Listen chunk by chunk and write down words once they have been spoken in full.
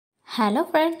Hello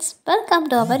friends, welcome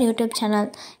to our YouTube channel.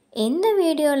 இந்த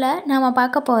வீடியோல நாம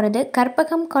பார்க்க போறது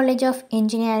கற்பகம் காலேஜ் ஆஃப்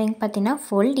இன்ஜினியரிங் பத்தின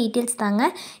full details தாங்க.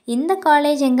 இந்த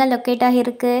காலேஜ் எங்க லொகேட்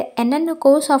ஆகிருக்கு, என்னென்ன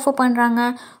கோர்ஸ் ஆஃபர் பண்றாங்க,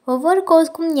 ஒவ்வொரு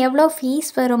கோர்ஸ்க்கும் எவ்வளவு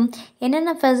ஃபீஸ் வரும்,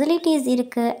 என்னென்ன ஃபெசிலிட்டிஸ்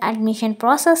இருக்கு, அட்மிஷன்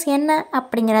process என்ன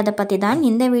அப்படிங்கறத பத்தி தான்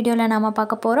இந்த வீடியோல நாம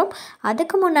பார்க்க போறோம்.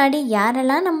 அதுக்கு முன்னாடி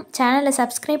யாரெல்லாம் நம்ம சேனலை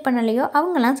சப்ஸ்கிரைப் பண்ணலையோ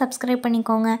அவங்கலாம் சப்ஸ்கிரைப்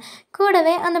பண்ணிக்கோங்க.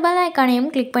 கூடவே அந்த பெல்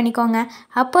ஐகானையும் கிளிக் பண்ணிக்கோங்க.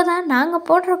 அப்போதான் நாங்க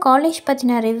போடுற காலேஜ்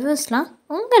பத்தின ரிவ்யூஸ்லாம்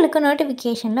உங்களுக்கு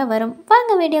நோட்டிஃபிகேஷனில் வரும்.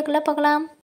 வாங்க வீடியோக்குள்ளே பார்க்கலாம்.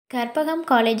 கற்பகம்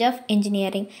காலேஜ் ஆஃப்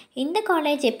இன்ஜினியரிங் இந்த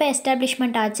காலேஜ் எப்போ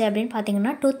எஸ்டாப்ளிஷ்மெண்ட் ஆச்சு அப்படின்னு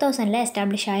பார்த்தீங்கன்னா 2000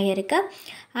 எஸ்டாப்ளிஷ் ஆகியிருக்கு.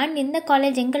 அண்ட் இந்த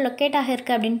காலேஜ் எங்கே லொக்கேட்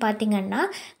ஆகிருக்கு அப்படின்னு பார்த்தீங்கன்னா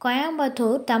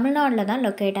கோயம்புத்தூர் தமிழ்நாட்டில் தான்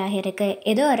லொக்கேட் ஆகிருக்கு.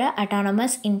 இது ஒரு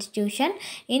அட்டானமஸ் இன்ஸ்டிடியூஷன்.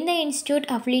 இந்த institute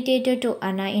affiliated to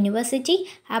Anna university,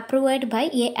 approved by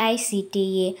AICTE,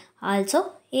 also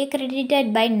accredited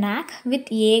by NAC with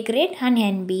A grade and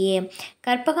NBA.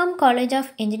 Karpagam College of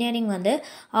Engineering வந்து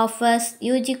offers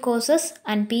UG courses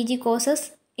and PG courses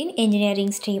in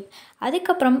engineering stream.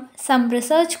 அதுக்கப்புறம் some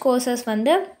research courses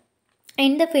வந்து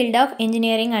in the field of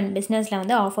engineering and businessல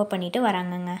வந்து offer பண்ணிட்டு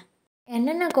வராங்கங்க.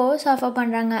 என்னென்ன course offer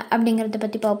பண்ணுறாங்க அப்படிங்கிறத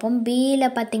பற்றி பார்ப்போம். பிஇயில்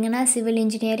பார்த்தீங்கன்னா civil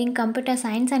engineering, computer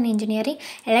science and engineering,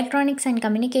 electronics and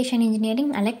communication engineering,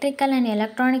 electrical and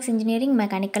electronics engineering,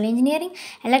 mechanical engineering,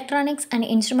 electronics and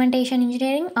instrumentation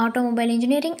engineering, automobile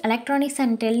engineering, electronics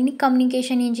and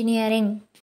telecommunication engineering.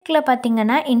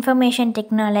 பார்த்தீங்கன்னா information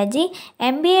technology,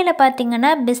 எம்பிஏல பார்த்தீங்கன்னா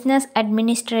business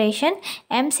administration,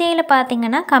 எம்சிஏல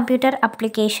பார்த்தீங்கன்னா computer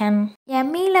application,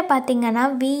 எம்இல பார்த்தீங்கன்னா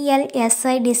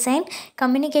VLSI design,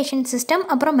 communication system,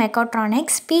 அப்புறம்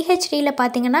mechatronics, பிஹெச்டியில்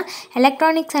பார்த்தீங்கன்னா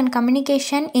electronics and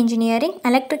communication engineering,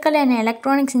 electrical and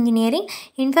electronics engineering,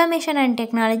 information and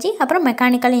technology, அப்புறம்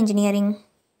mechanical engineering.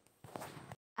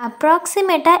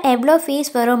 அப்ராக்சிமேட்டாக எவ்வளோ fees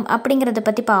வரும் அப்படிங்கிறத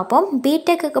பற்றி பார்ப்போம்.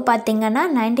 பிடெக்கு பார்த்தீங்கன்னா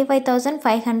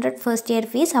 95,500 ஃபர்ஸ்ட் இயர்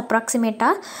ஃபீஸ்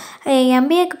அப்ராக்சிமேட்டாக.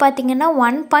 எம்பிஏக்கு பார்த்தீங்கன்னா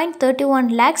 1.31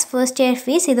 lakhs ஃபர்ஸ்ட் இயர்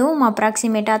ஃபீஸ், இதுவும்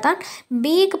அப்ராக்சிமேட்டாக தான்.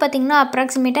 பிஇக்கு பார்த்தீங்கன்னா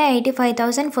அப்ராக்சிமேட்டாக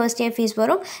 85,000 ஃபர்ஸ்ட் இயர் ஃபீஸ்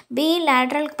வரும். பிஇ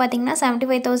லேட்ரலுக்கு பார்த்தீங்கன்னா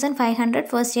 75,500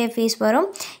 ஃபர்ஸ்ட் இயர் ஃபீஸ் வரும்.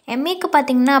 எம்ஏக்கு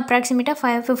பார்த்தீங்கன்னா அப்ராக்சிமேட்டாக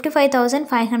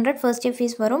 55,500 ஃபர்ஸ்ட் இயர்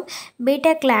ஃபீஸ் வரும்.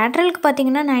 பிடெக் லேட்ரலுக்கு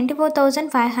பார்த்தீங்கன்னா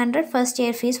 94,500 ஃபர்ஸ்ட்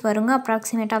இயர் ஃபீஸ் வருங்க.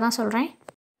 அப்ராக்சிமேட்டாக தான் சொல்கிறேன்.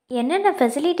 என்னென்ன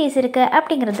ஃபெசிலிட்டிஸ் இருக்குது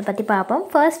அப்படிங்கிறத பற்றி பார்ப்போம்.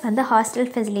 ஃபர்ஸ்ட் வந்து hostel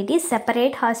facilities.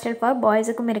 Separate hostel for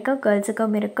பாய்ஸுக்கும் இருக்குது,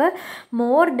 கேர்ள்ஸுக்கும் இருக்குது.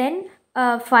 மோர் தென்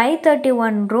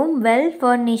 531 ரூம் வெல்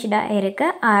ஃபர்னிஷ்டாக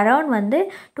இருக்குது. அரௌண்ட் வந்து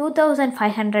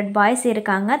 2,500 பாய்ஸ்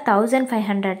இருக்காங்க,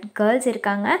 1,500 கேர்ள்ஸ்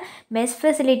இருக்காங்க. மெஸ்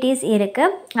ஃபெசிலிட்டிஸ்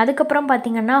இருக்குது. அதுக்கப்புறம்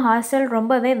பார்த்திங்கன்னா ஹாஸ்டல்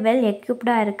ரொம்பவே வெல்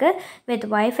எக்யூப்டாக இருக்குது. வித்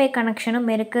வைஃபை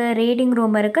கனெக்ஷனும் இருக்குது, ரீடிங்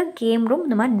ரூம் இருக்குது, கேம் ரூம்,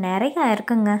 இந்த மாதிரி நிறையா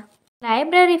இருக்குங்க.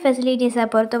 லைப்ரரி ஃபெசிலிட்டிஸை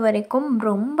பொறுத்த வரைக்கும்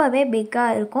ரொம்பவே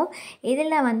பிக்காக இருக்கும்.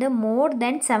 இதில் வந்து மோர்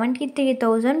தென்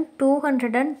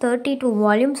 73,232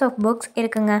 வால்யூம்ஸ் ஆஃப் புக்ஸ்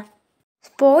இருக்குங்க.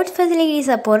 ஸ்போர்ட்ஸ்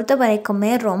ஃபெசிலிட்டிஸை பொறுத்த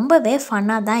வரைக்குமே ரொம்பவே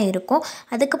ஃபன்னாக தான் இருக்கும்.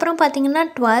 அதுக்கப்புறம் பார்த்திங்கன்னா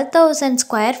 12,000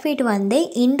 ஸ்கொயர் ஃபீட் வந்து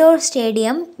indoor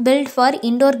stadium build for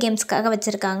indoor கேம்ஸ்க்காக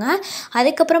வச்சுருக்காங்க.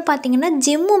 அதுக்கப்புறம் பார்த்திங்கன்னா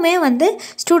ஜிம்முமே வந்து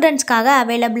ஸ்டூடெண்ட்ஸ்க்காக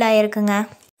அவைலபிளாக இருக்குங்க.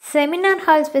 செமினார்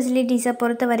ஹால்ஸ் ஃபெசிலிட்டிஸை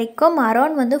பொறுத்த வரைக்கும்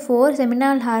அரௌண்ட் வந்து 4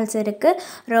 செமினார் ஹால்ஸ் இருக்குது.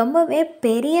 ரொம்பவே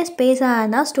பெரிய ஸ்பேஸாக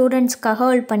தான் ஸ்டூடெண்ட்ஸ்க்காக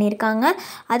ஹோல்ட் பண்ணியிருக்காங்க.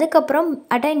 அதுக்கப்புறம்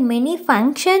attain many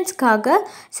ஃபங்க்ஷன்ஸ்க்காக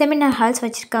seminar halls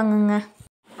வச்சுருக்காங்கங்க.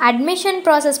 Admission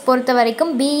process பொறுத்த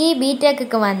வரைக்கும் பிஇ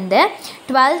பிடெக்கு வந்து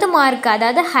 12th மார்க்,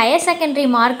 அதாவது ஹையர் செகண்டரி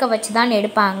மார்க்கை வச்சு தான்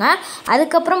எடுப்பாங்க.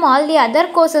 அதுக்கப்புறம் ஆல் தி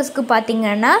அதர் கோர்சஸ்க்கு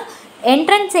பார்த்திங்கன்னா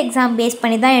என்ட்ரன்ஸ் எக்ஸாம் பேஸ்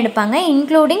பண்ணி தான் எடுப்பாங்க,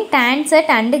 இன்க்ளூடிங்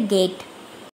டான்செட் அண்டு கேட்.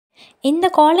 இந்த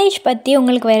காலேஜ் பற்றி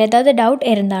உங்களுக்கு வேறு ஏதாவது டவுட்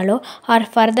இருந்தாலோ ஆர்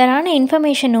ஃபர்தரான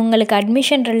இன்ஃபர்மேஷன் உங்களுக்கு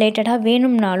அட்மிஷன் ரிலேட்டடாக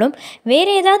வேணும்னாலும்,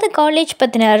 வேறு ஏதாவது காலேஜ்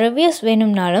பற்றின ரிவ்யூஸ்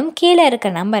வேணும்னாலும் கீழே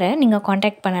இருக்க நம்பரை நீங்கள்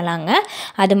காண்டாக்ட் பண்ணலாங்க.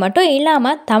 அது மட்டும்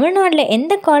இல்லாமல் தமிழ்நாட்டில்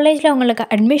எந்த காலேஜில் உங்களுக்கு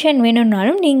அட்மிஷன்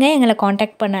வேணும்னாலும் நீங்கள் எங்களை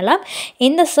காண்டாக்ட் பண்ணலாம்.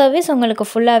 இந்த சர்வீஸ் உங்களுக்கு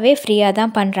ஃபுல்லாகவே ஃப்ரீயாக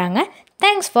தான் பண்ணுறாங்க.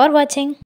 தேங்க்ஸ் ஃபார் வாட்சிங்.